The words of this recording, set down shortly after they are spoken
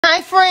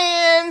Hi,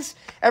 friends!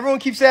 Everyone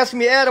keeps asking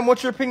me, Adam,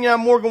 what's your opinion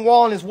on Morgan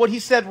Wallen? Is what he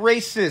said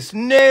racist?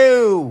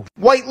 No!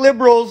 White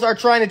liberals are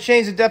trying to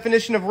change the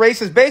definition of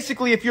racist.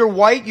 Basically, if you're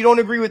white, you don't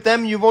agree with them,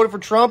 and you voted for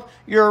Trump,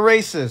 you're a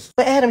racist.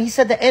 But Adam, he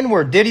said the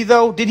N-word. Did he,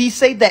 though? Did he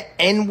say the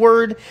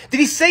N-word? Did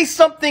he say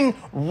something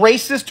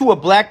racist to a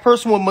black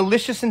person with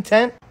malicious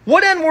intent?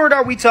 What N-word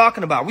are we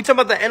talking about? Are we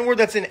talking about the N-word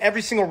that's in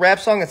every single rap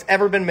song that's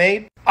ever been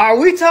made? Are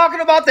we talking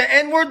about the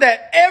N-word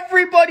that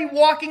everybody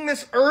walking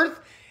this earth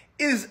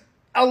is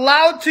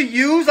allowed to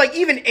use, like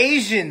even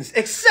Asians,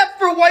 except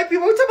for white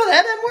people? We talking about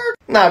that N-word?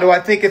 Nah, do I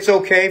think it's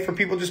okay for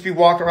people to just be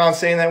walking around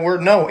saying that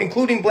word? No,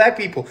 including black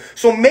people.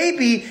 So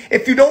maybe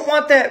if you don't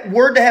want that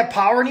word to have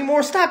power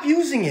anymore, stop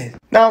using it.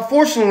 Now,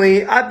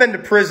 unfortunately, I've been to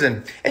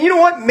prison. And you know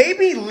what?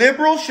 Maybe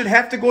liberals should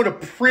have to go to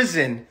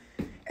prison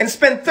and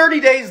spend 30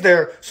 days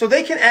there so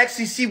they can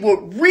actually see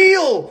what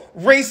real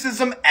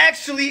racism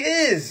actually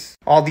is.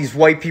 All these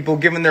white people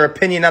giving their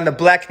opinion on the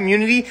black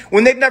community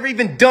when they've never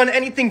even done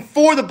anything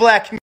for the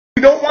black community.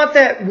 If you don't want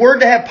that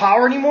word to have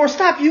power anymore,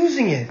 stop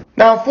using it.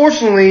 Now,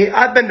 unfortunately,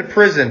 I've been to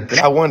prison.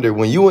 I wonder,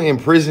 when you were in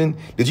prison,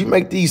 did you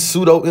make these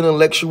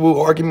pseudo-intellectual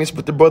arguments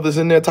with the brothers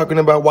in there talking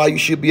about why you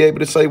should be able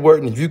to say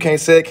word, and if you can't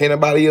say it, can't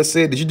nobody else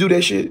say it? Did you do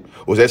that shit?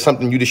 Or is that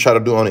something you just try to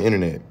do on the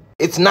internet?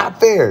 It's not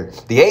fair.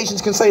 The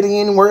Asians can say the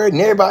N-word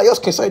and everybody else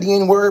can say the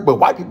N-word, but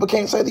white people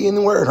can't say the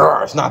N-word.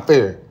 It's not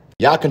fair.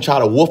 Y'all can try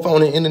to wolf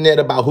on the internet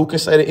about who can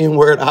say the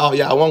N-word all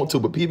y'all want to,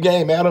 but peep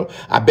game, Adam,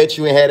 I bet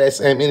you ain't had that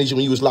same energy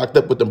when you was locked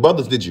up with them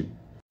brothers, did you?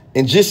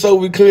 And just so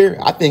we're clear,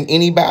 I think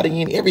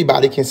anybody and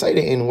everybody can say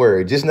the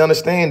N-word. Just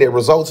understand that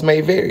results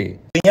may vary.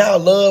 Y'all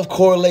love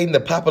correlating the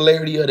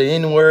popularity of the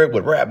N-word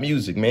with rap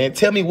music, man.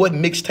 Tell me what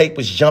mixtape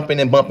was jumping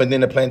and bumping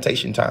in the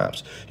plantation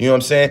times. You know what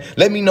I'm saying?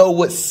 Let me know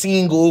what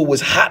single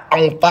was hot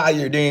on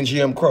fire during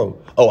Jim Crow.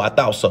 Oh, I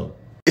thought so.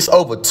 It's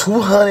over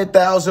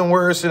 200,000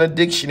 words in a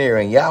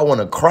dictionary, and y'all want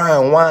to cry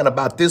and whine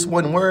about this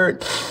one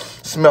word?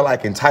 Smell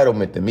like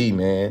entitlement to me,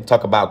 man.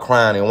 Talk about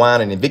crying and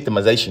whining and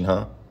victimization,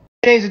 huh?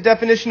 Change the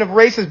definition of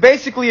racist.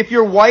 Basically, if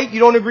you're white, you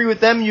don't agree with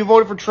them, and you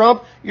voted for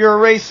Trump, you're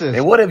a racist.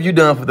 And what have you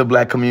done for the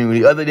black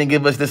community other than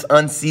give us this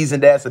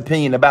unseasoned ass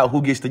opinion about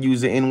who gets to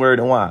use the N-word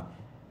and why?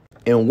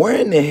 And where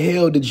in the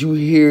hell did you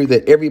hear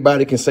that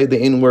everybody can say the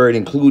N-word,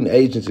 including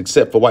Asians,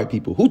 except for white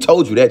people? Who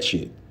told you that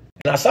shit?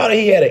 And I saw that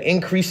he had an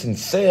increase in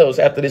sales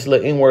after this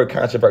little N-word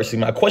controversy.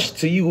 My question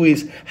to you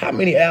is, how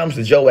many albums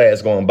did your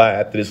ass go and buy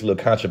after this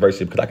little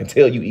controversy? Because I can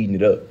tell you eating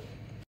it up.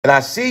 And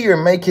I see you're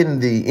making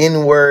the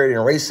N-word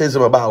and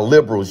racism about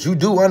liberals. You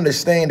do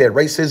understand that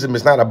racism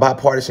is not a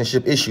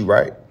bipartisanship issue,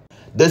 right?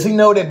 Does he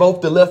know that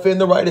both the left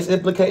and the right is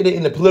implicated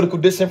in the political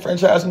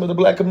disenfranchisement of the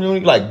black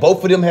community? Like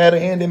both of them had a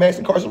hand in mass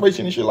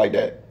incarceration and shit like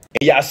that?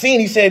 And y'all seen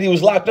he said he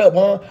was locked up,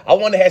 huh? I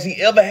wonder, has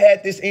he ever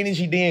had this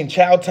energy during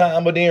chow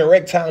time or during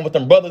rec time with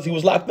them brothers he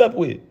was locked up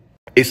with?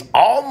 It's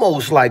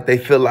almost like they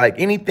feel like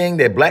anything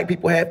that black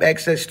people have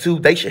access to,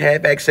 they should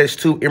have access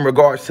to in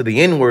regards to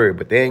the N-word,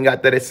 but they ain't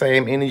got that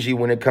same energy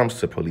when it comes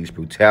to police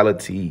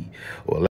brutality or